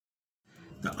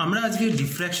তো আমরা আজকে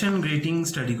ডিফ্র্যাকশন গ্রেটিং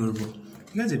স্টাডি করব,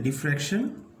 ঠিক আছে? ডিফ্র্যাকশন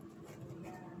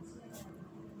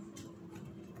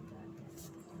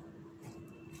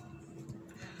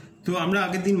তো আমরা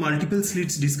আগের দিন মাল্টিপল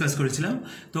স্লিটস ডিসকাস করেছিলাম।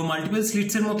 তো মাল্টিপল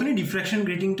স্লিটসের মতনই ডিফ্র্যাকশন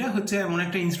গ্রেটিংটা হচ্ছে এমন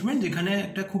একটা ইনস্ট্রুমেন্ট যেখানে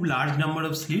একটা খুব লার্জ নাম্বার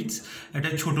অফ স্লিটস একটা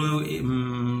ছোট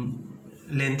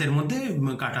লেন্থের মধ্যে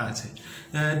কাটা আছে।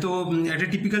 তো একটা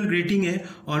টিপিক্যাল গ্রেটিংয়ে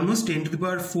অলমোস্ট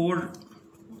 10⁴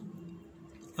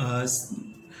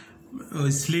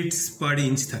 স্লিটস পার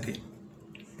ইঞ্চ থাকে।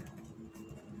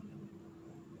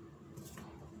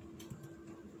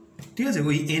 ঠিক আছে,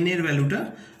 ওই এন এর ভ্যালুটা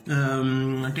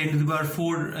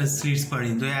 10⁴ স্লিটস পার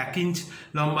ইঞ্চ। তো 1 ইঞ্চ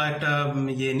লম্বা একটা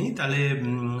ইয়ে নিই, তাহলে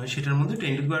সেটার মধ্যে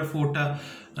 10⁴টা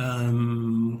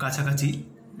কাছাকাছি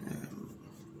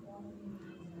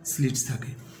স্লিটস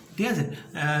থাকে। ঠিক আছে,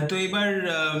 তো এবার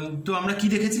তো আমরা কি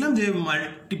দেখেছিলাম যে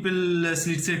মাল্টিপল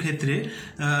স্লিটসের ক্ষেত্রে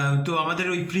তো আমাদের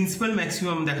ওই প্রিন্সিপাল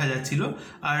ম্যাক্সিমাম দেখা যাচ্ছিল,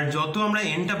 আর যত আমরা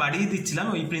এনটা বাড়িয়ে দিচ্ছিলাম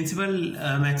ওই প্রিন্সিপাল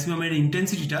ম্যাক্সিমামের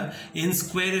ইন্টেন্সিটিটা এন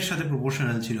স্কোয়ারের সাথে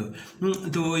প্রপোর্শনাল ছিল।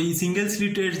 তো ওই সিঙ্গেল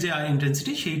স্লিটের যে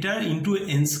ইন্টেন্সিটি সেইটার ইন্টু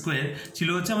এন স্কোয়ার ছিল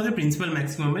হচ্ছে আমাদের প্রিন্সিপাল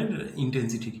ম্যাক্সিমামের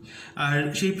ইন্টেন্সিটি। আর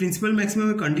সেই প্রিন্সিপাল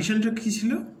ম্যাক্সিমামের কন্ডিশনটা কী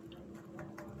ছিল?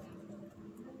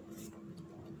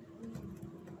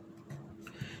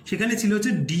 সেখানে ছিল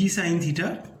হচ্ছে D sine theta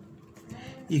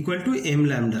equal to M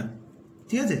lambda.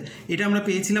 ঠিক আছে, এটা আমরা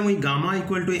পেয়েছিলাম ওই গামা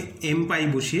ইকুয়াল টু এম পাই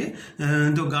বসিয়ে।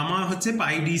 তো গামা হচ্ছে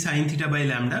পাই D sine theta by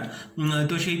lambda.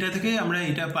 তো সেইটা থেকে আমরা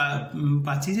এটা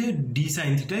পাচ্ছি যে D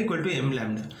sine theta equal to M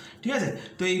lambda. ঠিক আছে,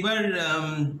 তো এইবার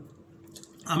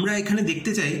আমরা এখানে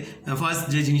দেখতে চাই, ফার্স্ট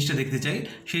যে জিনিসটা দেখতে চাই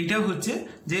সেইটা হচ্ছে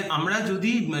যে আমরা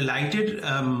যদি লাইটের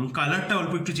কালারটা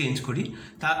অল্প একটু চেঞ্জ করি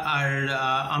আর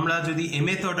আমরা যদি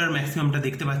mth অর্ডার ম্যাক্সিমামটা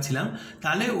দেখতে পাচ্ছিলাম,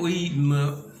 তাহলে ওই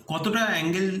কতটা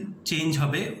অ্যাঙ্গেল চেঞ্জ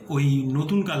হবে ওই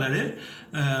নতুন কালারের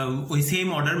ওই সেম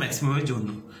অর্ডার ম্যাক্সিমামের জন্য।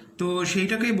 তো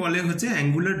সেইটাকেই বলে হচ্ছে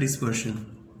অ্যাঙ্গুলার ডিসপারশন।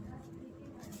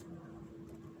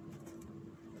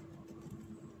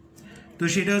 তো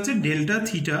সেটা হচ্ছে delta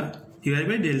theta divide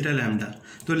by delta lambda.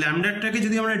 তো ল্যামডাটাকে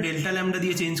যদি আমরা ডেল্টা ল্যামডা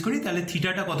দিয়ে চেঞ্জ করি তাহলে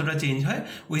থিটাটা কতটা চেঞ্জ হয়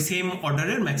ওই সেম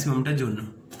অর্ডারের ম্যাক্সিমামটার জন্য।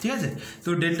 ঠিক আছে, তো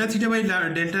delta theta by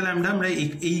delta lambda আমরা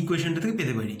এই ইকুয়েশনটা থেকে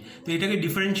পেতে পারি। তো এটাকে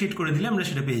ডিফারেন্সিয়েট করে দিলে আমরা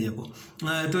সেটা পেয়ে যাব।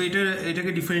 তো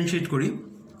এটাকে ডিফারেন্সিয়েট করি।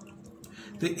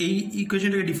 তো এই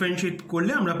ইকুয়েশনটাকে ডিফারেন্সিয়েট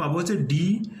করলে আমরা পাবো হচ্ছে D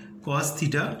cos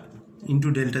theta into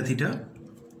delta theta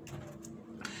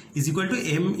is equal to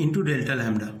M into delta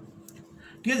lambda.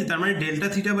 ঠিক আছে, তার মানে delta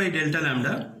theta by delta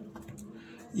lambda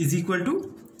is equal to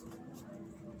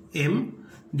M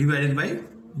divided by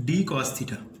D cos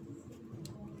theta.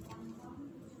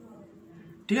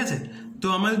 ঠিক আছে, তো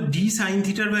আমার ডি সাইন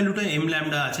থিটার ভ্যালুটা এম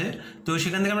ল্যামডা আছে, তো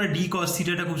সেখান থেকে আমরা ডি কস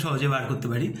থিটাটা খুব সহজে বার করতে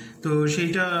পারি। তো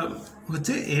সেইটা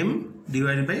হচ্ছে M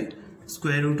divided by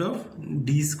square root of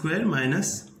D square minus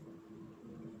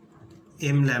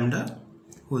M lambda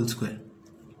whole square.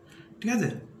 ঠিক আছে,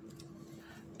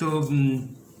 তো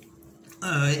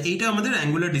এইটা আমাদের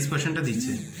অ্যাঙ্গুলার ডিসপারশনটা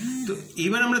দিচ্ছে। তো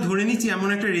এবার আমরা ধরে নিচ্ছি এমন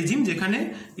একটা রেজিম যেখানে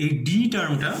এই D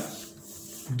টার্মটা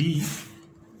D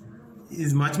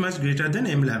is much much greater than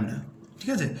M lambda. ঠিক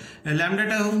আছে,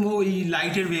 ল্যামডাটা ওই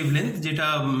লাইটের ওয়েভলেন্থ যেটা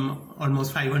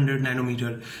অলমোস্ট 500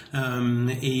 ন্যানোমিটার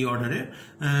এই অর্ডারের।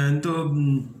 তো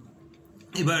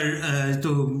এবার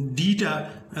তো ডিটা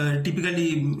টিপিক্যালি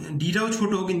ডিটাও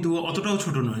ছোটো কিন্তু অতটাও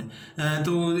ছোট নয়।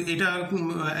 তো এটা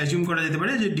অ্যাজিউম করা যেতে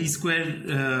পারে যে D square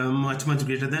much much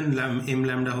greater than M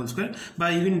lambda whole square, বা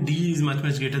even D is much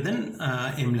much greater than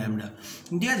M lambda.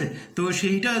 ঠিক আছে, তো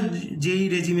সেইটা যেই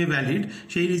রেজিমে ভ্যালিড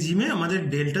সেই রেজিমে আমাদের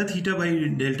delta theta by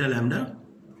delta lambda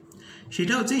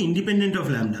সেটা হচ্ছে ইন্ডিপেন্ডেন্ট অফ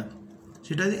ল্যামডা,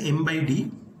 সেটা M by D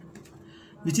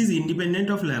which is independent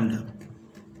of lambda.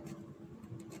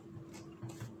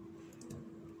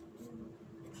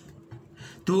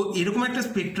 তো এরকম একটা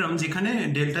স্পেকট্রাম যেখানে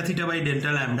delta theta by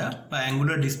delta lambda বা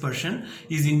angular dispersion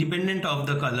is independent of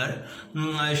the colour,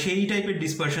 সেই টাইপের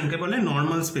ডিসপারশনকে বলে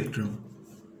নর্মাল স্পেকট্রাম।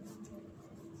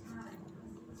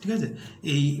 ঠিক আছে,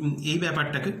 এই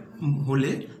ব্যাপারটাকে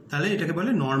হলে তাহলে এটাকে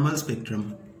বলে নর্মাল স্পেকট্রাম।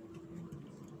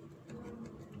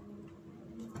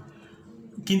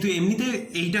 কিন্তু এমনিতে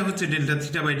এইটা হচ্ছে delta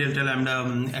theta by delta lambda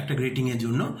একটা গ্রেটিংয়ের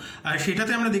জন্য। আর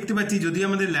সেটাতে আমরা দেখতে পাচ্ছি যদি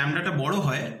আমাদের ল্যামডাটা বড়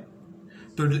হয়,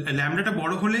 তো ল্যামডাটা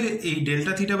বড় হলে এই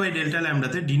ডেল্টা থিটা বাই ডেল্টা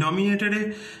ল্যামডাতে ডিনোমিনেটরে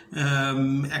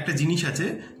একটা জিনিস আছে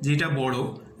যেটা বড়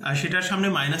আর সেটার সামনে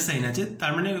মাইনাস সাইন আছে,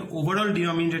 তার মানে ওভারঅল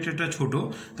ডিনোমিনেটরটা ছোট,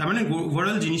 তার মানে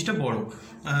ওভারঅল জিনিসটা বড়।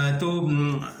 তো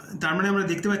তার মানে আমরা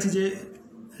দেখতে পাচ্ছি যে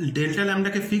ডেল্টা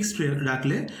ল্যামডাকে ফিক্সড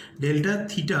রাখলে ডেল্টা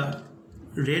থিটা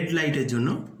রেড লাইটের জন্য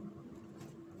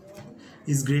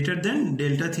is greater than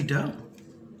delta theta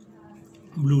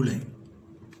blue light.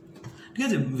 ঠিক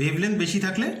আছে, ওয়েভলেন্থ বেশি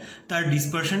থাকলে তার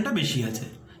ডিসপারশনটা বেশি আছে।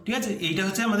 ঠিক আছে, এইটা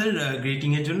হচ্ছে আমাদের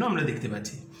গ্রেটিংয়ের জন্য আমরা দেখতে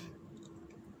পাচ্ছি।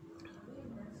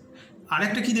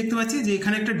 আরেকটা কি দেখতে পাচ্ছি যে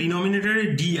এখানে একটা ডিনোমিনেটরে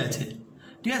ডি আছে।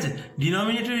 ঠিক আছে,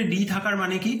 ডিনোমিনেটরে ডি থাকার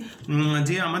মানে কি,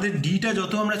 যে আমাদের ডিটা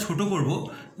যত আমরা ছোট করব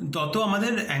তত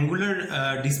আমাদের অ্যাঙ্গুলার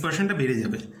ডিসপারশনটা বেড়ে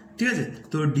যাবে। ঠিক আছে,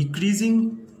 তো decreasing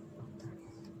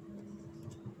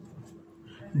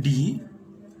D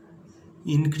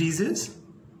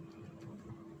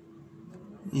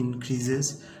increases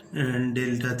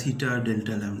delta theta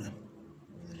delta lambda।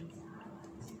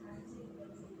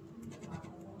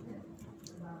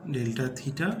 Delta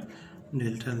theta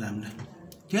delta lambda.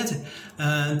 ঠিক আছে,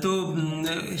 তো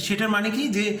সেটার মানে কি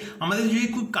যে আমাদের যদি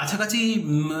খুব কাছাকাছি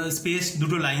স্পেস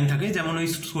দুটো লাইন থাকে, যেমন ওই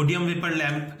সোডিয়াম ভেপার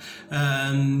ল্যাম্প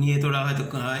নিয়ে তোরা হয়তো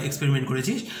এক্সপেরিমেন্ট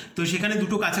করেছিস, তো সেখানে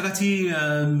দুটো কাছাকাছি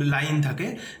লাইন থাকে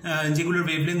যেগুলোর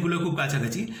ওয়েভলেন্থগুলো খুব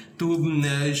কাছাকাছি। তো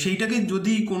সেইটাকে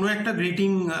যদি কোনো একটা গ্রেটিং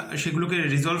সেগুলোকে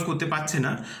রিজলভ করতে পারছে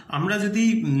না, আমরা যদি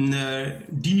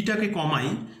ডিটাকে কমাই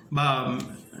বা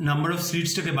নাম্বার অফ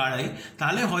স্লিটসটাকে বাড়াই,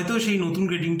 তাহলে হয়তো সেই নতুন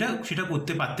গ্রেটিংটা সেটা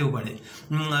করতে পারতেও পারে।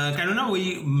 কেননা ওই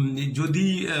যদি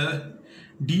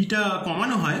ডিটা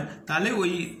কমানো হয় তাহলে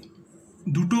ওই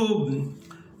দুটো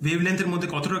ওয়েভলেন্থের মধ্যে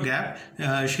কতটা গ্যাপ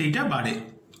সেইটা বাড়ে।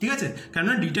 ঠিক আছে,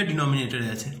 কেননা ডিটা ডিনোমিনেটরে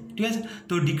আছে। ঠিক আছে,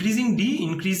 তো decreasing D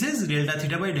increases delta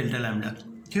theta by delta lambda.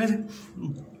 ঠিক আছে,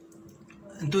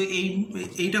 তো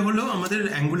এইটা হলো আমাদের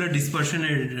অ্যাঙ্গুলার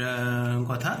ডিসপারশনের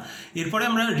কথা। এরপরে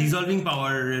আমরা রিজলভিং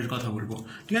পাওয়ারের কথা বলবো।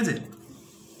 ঠিক আছে,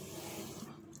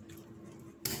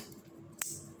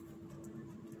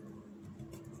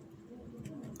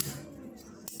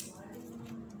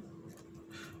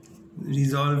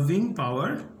 resolving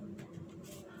power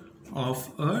of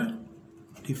a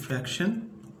diffraction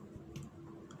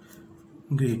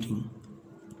grating.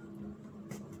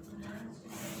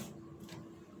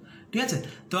 ঠিক আছে,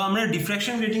 তো আমরা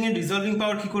ডিফ্র্যাকশন গ্রেটিংয়ের রিজলভিং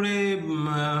পাওয়ার কী করে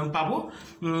পাবো?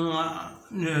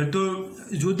 তো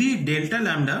যদি ডেল্টা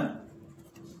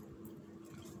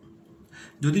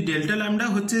ল্যামডা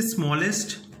হচ্ছে smallest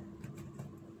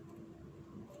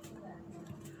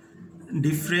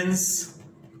difference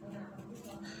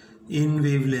in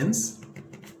wavelength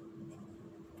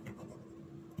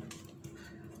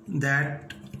that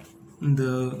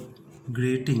the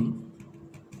grating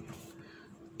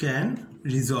can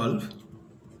resolve,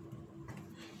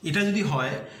 এটা যদি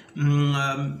হয়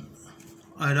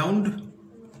around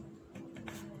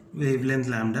wavelength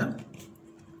lambda,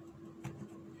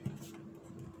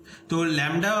 তো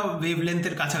ল্যামডা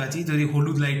ওয়েভলেন্থের কাছাকাছি যদি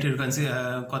হলুদ লাইটের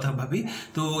কথা ভাবি,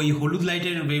 তো ওই হলুদ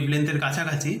লাইটের ওয়েভলেন্থের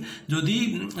কাছাকাছি যদি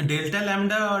ডেল্টা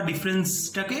ল্যামডা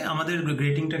ডিফারেন্সটাকে আমাদের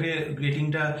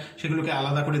গ্রেটিংটা সেগুলোকে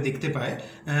আলাদা করে দেখতে পায়,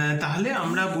 তাহলে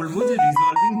আমরা বলবো যে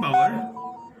resolving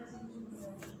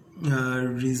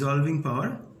power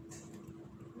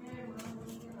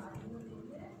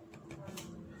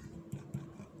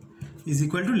is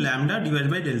equal to lambda divide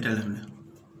by delta lambda.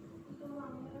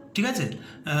 ঠিক আছে,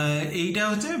 এইটা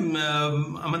হচ্ছে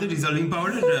আমাদের রিজলভিং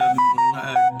পাওয়ারের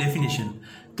ডেফিনেশন।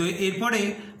 তো এরপরে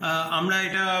আমরা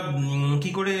এটা কি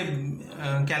করে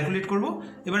ক্যালকুলেট করব?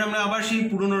 এবার আমরা আবার সেই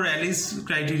পুরনো র্যালিস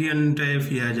ক্রাইটেরিয়ানটায়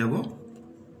ফিরে যাব।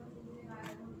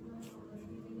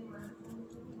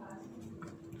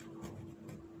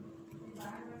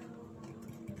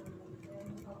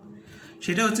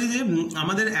 সেটা হচ্ছে যে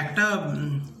আমাদের একটা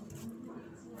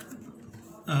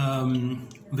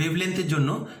ওয়েভলেন্থের জন্য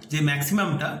যে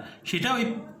ম্যাক্সিমামটা, সেটা ওই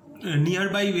নিয়ার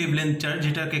বাই ওয়েভলেন্থটার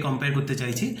যেটাকে কম্পেয়ার করতে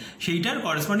চাইছি সেইটার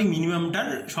করেসপন্ডিং মিনিমামটার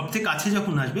সবথেকে কাছে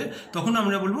যখন আসবে তখন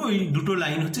আমরা বলবো ওই দুটো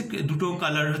লাইন হচ্ছে, দুটো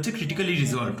কালার হচ্ছে ক্রিটিক্যালি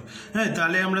রিজলভড। হ্যাঁ,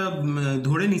 তাহলে আমরা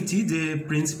ধরে নিচ্ছি যে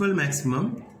principal maximum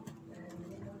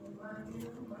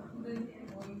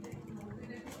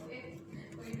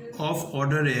of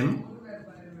order m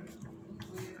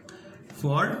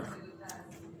for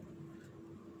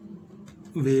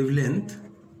wavelength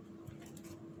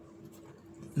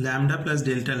lambda plus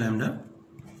delta lambda,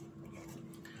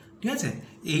 ঠিক আছে,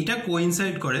 এইটা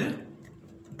কোইনসাইড করে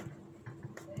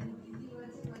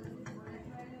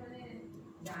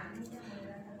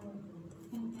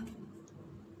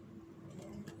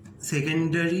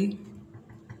secondary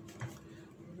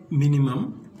minimum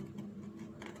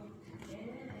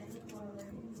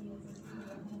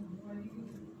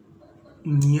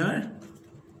near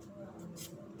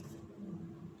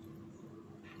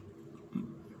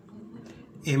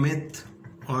mth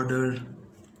order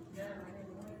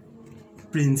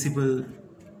principal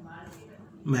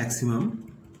maximum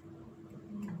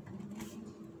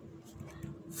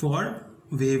for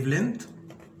wavelength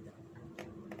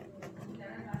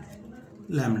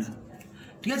lambda।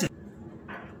 ঠিক আছে,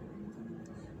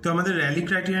 তো আমাদের র্যালি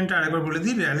ক্রাইটেরিয়ানটা আরেকবার বলে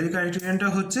দিই। র্যালি ক্রাইটেরিয়ানটা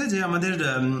হচ্ছে যে আমাদের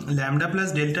ল্যামডা প্লাস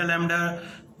ডেল্টা ল্যামডা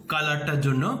কালারটার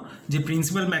জন্য যে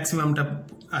প্রিন্সিপাল ম্যাক্সিমামটা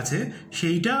আছে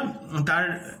সেইটা তার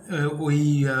ওই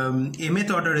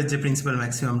mth অর্ডারের যে প্রিন্সিপাল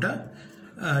ম্যাক্সিমামটা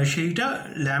সেইটা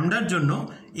ল্যামডার জন্য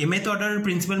mth অর্ডারের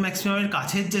প্রিন্সিপাল ম্যাক্সিমামের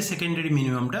কাছের যে সেকেন্ডারি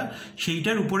মিনিমামটা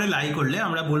সেইটার উপরে লাই করলে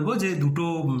আমরা বলবো যে দুটো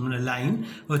লাইন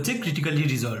হচ্ছে ক্রিটিক্যালি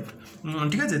রিজলভ।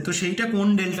 ঠিক আছে, তো সেইটা কোন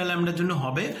ডেল্টা ল্যামডার জন্য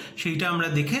হবে সেইটা আমরা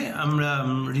দেখে আমরা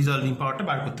রিজলভিং পাওয়ারটা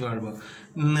বার করতে পারবো।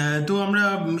 তো আমরা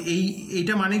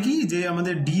এইটা মানে কি যে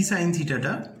আমাদের ডি সাইন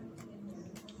থিটাটা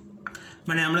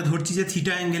মানে আমরা ধরছি যে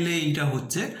থিটা অ্যাঙ্গেলে এইটা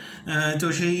হচ্ছে, তো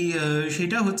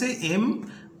সেইটা হচ্ছে M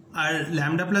R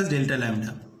lambda plus delta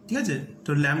lambda. ঠিক আছে,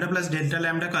 তো ল্যামডা প্লাস ডেল্টা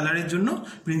ল্যামডা কালারের জন্য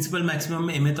প্রিন্সিপাল ম্যাক্সিমাম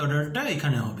mth অর্ডারটা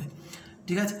এখানে হবে।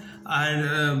 ঠিক আছে, আর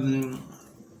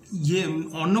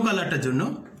অন্য কালারটার জন্য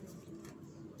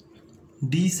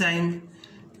D sine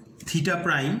theta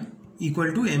prime equal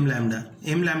to M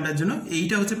ল্যামডার জন্য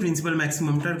এইটা হচ্ছে প্রিন্সিপাল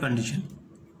ম্যাক্সিমামটার কন্ডিশন।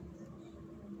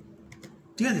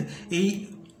 ঠিক আছে, এই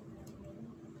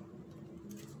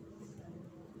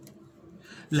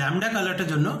ল্যামডা কালারটার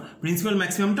জন্য প্রিন্সিপাল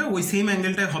ম্যাক্সিমামটা ওই সেম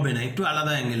অ্যাঙ্গেলটায় হবে না, একটু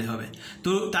আলাদা অ্যাঙ্গেলে হবে।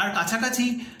 তো তার কাছাকাছি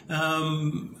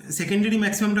সেকেন্ডারি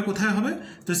ম্যাক্সিমামটা কোথায় হবে?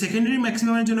 তো সেকেন্ডারি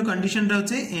ম্যাক্সিমামের জন্য কন্ডিশনটা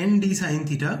হচ্ছে এন ডি সাইন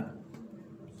থিটা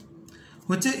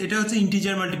হচ্ছে, এটা হচ্ছে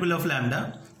ইন্টিজার মাল্টিপল অফ ল্যামডা,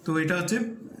 তো এটা হচ্ছে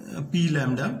পি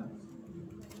ল্যামডা।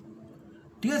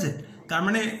 ঠিক আছে, তার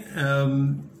মানে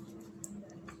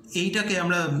এইটাকে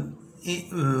আমরা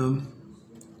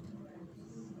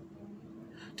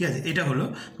ঠিক আছে, এটা হলো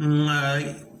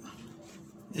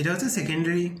এটা হচ্ছে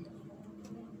সেকেন্ডারি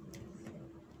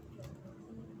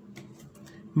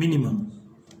মিনিমাম।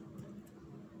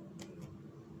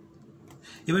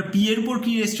 এবার পি এর উপর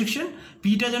কি রেস্ট্রিকশন?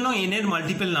 পিটা যেন এন এর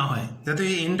মাল্টিপল না হয়, যাতে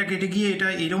এনটা কেটে গিয়ে এটা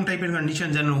এরকম টাইপের কন্ডিশন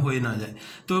যেন হয়ে না যায়।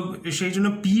 তো সেই জন্য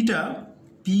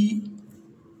পি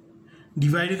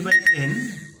ডিভাইডেড বাই এন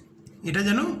এটা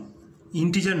যেন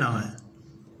ইন্টিজার না হয়।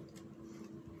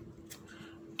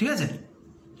 ঠিক আছে,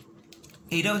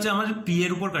 এইটা হচ্ছে আমার পি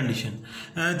এর উপর কন্ডিশন।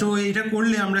 তো এটা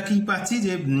করলে আমরা কি পাচ্ছি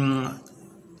যে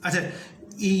আচ্ছা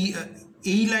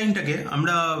এই লাইনটাকে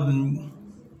আমরা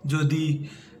যদি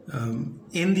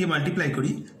এন দিয়ে মাল্টিপ্লাই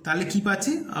করি তাহলে কি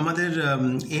পাচ্ছি? আমাদের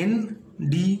N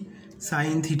D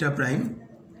sine theta prime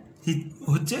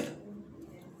হচ্ছে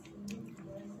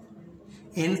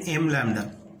এন এম ল্যামডা।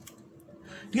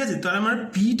 ঠিক আছে, তাহলে আমার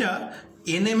পিটা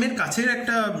এন এম এর কাছের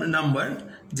একটা নাম্বার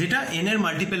যেটা এন এর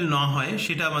মাল্টিপল না হয়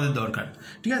সেটা আমাদের দরকার।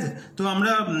 ঠিক আছে, তো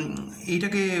আমরা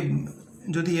এইটাকে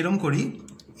যদি এরম করি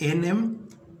এন এম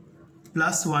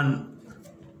প্লাস 1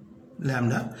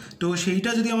 ল্যামডা, তো সেইটা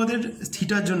যদি আমাদের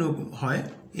থিটার জন্য হয়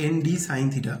এন ডি সাইন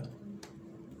থিটা,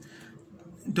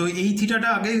 তো এই থিটাটা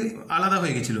আগে আলাদা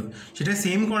হয়ে গেছিলো, সেটা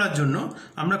সেম করার জন্য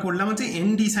আমরা করলাম হচ্ছে এন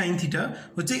ডি সাইন থিটা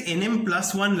হচ্ছে এন এম প্লাস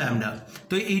 1 ল্যামডা।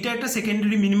 তো এইটা একটা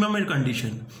সেকেন্ডারি মিনিমামের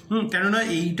কন্ডিশন, কেননা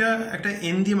এইটা একটা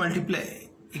এন দিয়ে মাল্টিপ্লাই,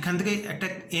 এখান থেকে একটা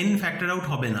এন ফ্যাক্টর আউট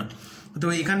হবে না। তো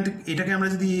এখান থেকে এটাকে আমরা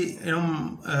যদি এরকম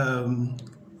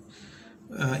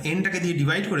এনটাকে দিয়ে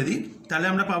ডিভাইড করে দিই তাহলে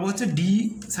আমরা পাবো হচ্ছে D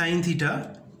sine theta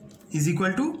is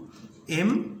equal to M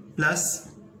plus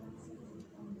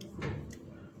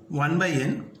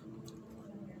 1/n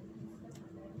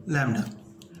lambda.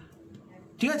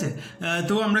 ঠিক আছে,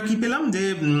 তো আমরা কি পেলাম যে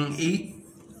এই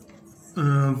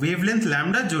ওয়েভলেন্থ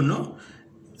ল্যামডার জন্য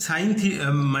সাইন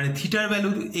মানে থিটার ভ্যালু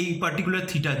এই পার্টিকুলার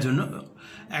থিটার জন্য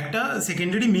একটা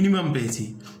সেকেন্ডারি মিনিমাম পেয়েছি।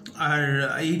 আর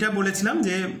এইটা বলেছিলাম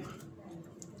যে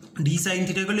ডি সাইন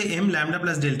থিটা করলে M lambda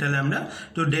plus delta lambda,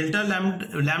 তো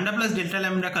ল্যামডা প্লাস ডেল্টা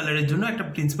ল্যামডা কালারের জন্য একটা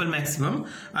প্রিন্সিপাল ম্যাক্সিমাম,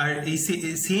 আর এই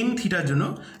সেম থিটার জন্য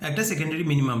একটা সেকেন্ডারি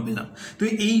মিনিমাম পেলাম। তো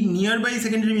এই নিয়ার বাই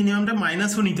সেকেন্ডারি মিনিমামটা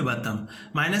মাইনাসও নিতে পারতাম,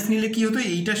 মাইনাস নিলে কি হতো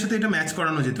এইটার সাথে এটা ম্যাচ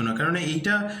করানো যেত না, কারণ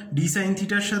এইটা ডি সাইন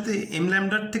থিটার সাথে এম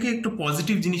ল্যামডার থেকে একটু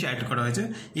পজিটিভ জিনিস অ্যাড করা হয়েছে,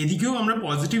 এদিকেও আমরা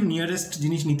পজিটিভ নিয়ারেস্ট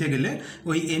জিনিস নিতে গেলে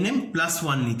ওই এন এম প্লাস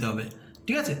 1 নিতে হবে।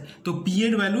 ঠিক আছে, তো পি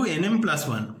এর ভ্যালু এন এম প্লাস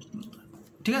 1।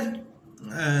 ঠিক আছে,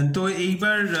 তো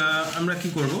এইবার আমরা কি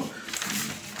করব,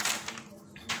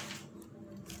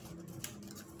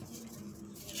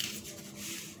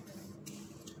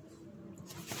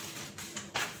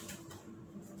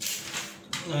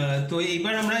 তো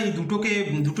এইবার আমরা এই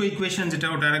দুটো ইকুয়েশন যেটা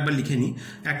ওটা আরেকবার লিখে নিই।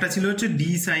 একটা ছিল হচ্ছে D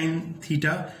sine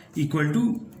theta equal to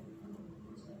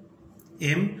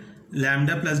M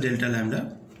lambda plus delta lambda,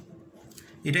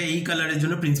 এটা এই কালারের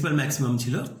জন্য প্রিন্সিপাল ম্যাক্সিমাম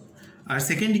ছিল। আর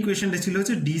সেকেন্ড ইকুয়েশনটা ছিল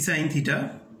হচ্ছে ডি সাইন থিটা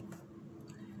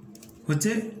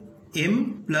হচ্ছে এম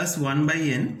প্লাস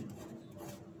 1/n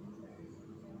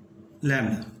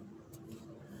ল্যামডা।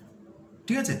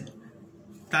 ঠিক আছে,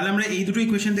 তাহলে আমরা এই দুটো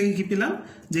ইকুয়েশন থেকে কি পেলাম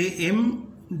যে M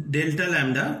delta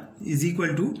lambda is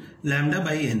equal to lambda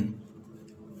by N.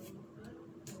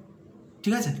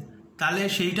 ঠিক আছে, তাহলে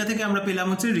সেইটা থেকে আমরা পেলাম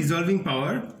হচ্ছে resolving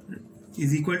power is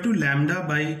equal to lambda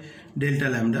by delta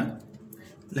lambda,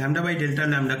 lambda by delta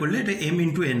lambda করলে এটা m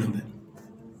ইন্টু n হবে।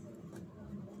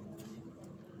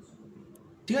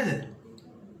 ঠিক আছে,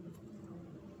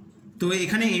 তো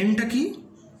এখানে nটা কি,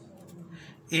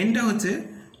 nটা হচ্ছে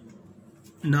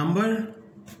number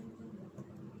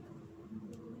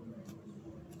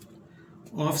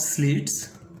of slits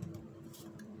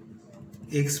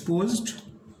exposed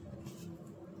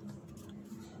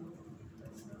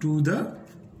to the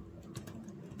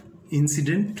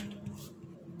incident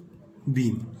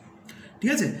beam।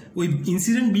 ঠিক আছে, ওই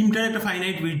ইনসিডেন্ট বিমটার একটা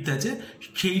ফাইনাইট উইডথ আছে,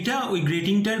 সেইটা ওই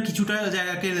গ্রেটিংটার কিছুটা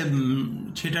জায়গাকে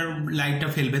সেটার লাইটটা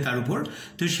ফেলবে তার উপর,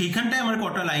 তো সেইখানটায় আমার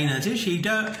কটা লাইন আছে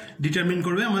সেইটা ডিটারমিন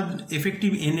করবে আমার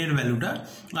এফেক্টিভ এন এর ভ্যালুটা,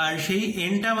 আর সেই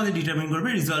এনটা আমাদের ডিটারমিন করবে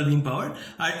রিজলভিং পাওয়ার।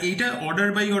 আর এইটা অর্ডার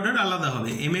বাই অর্ডার আলাদা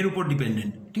হবে, এম এর উপর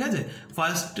ডিপেন্ডেন্ট। ঠিক আছে,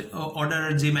 ফার্স্ট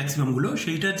অর্ডারের যে ম্যাক্সিমামগুলো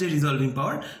সেইটার যে রিজলভিং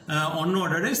পাওয়ার, অন্য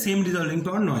অর্ডারের সেম রিজলভিং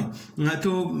পাওয়ার নয়।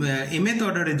 তো এম এথ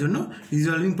অর্ডারের জন্য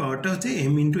রিজলভিং পাওয়ারটা হচ্ছে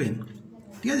এম ইন্টু এন।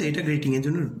 ঠিক আছে, এটা গ্রেটিংয়ের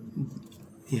জন্য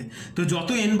তো যত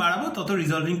এন বাড়াবো তত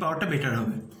রিজলভিং পাওয়ারটা বেটার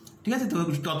হবে। ঠিক আছে, তো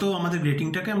তত আমাদের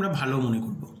গ্রেটিংটাকে আমরা ভালো মনে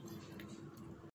করবো।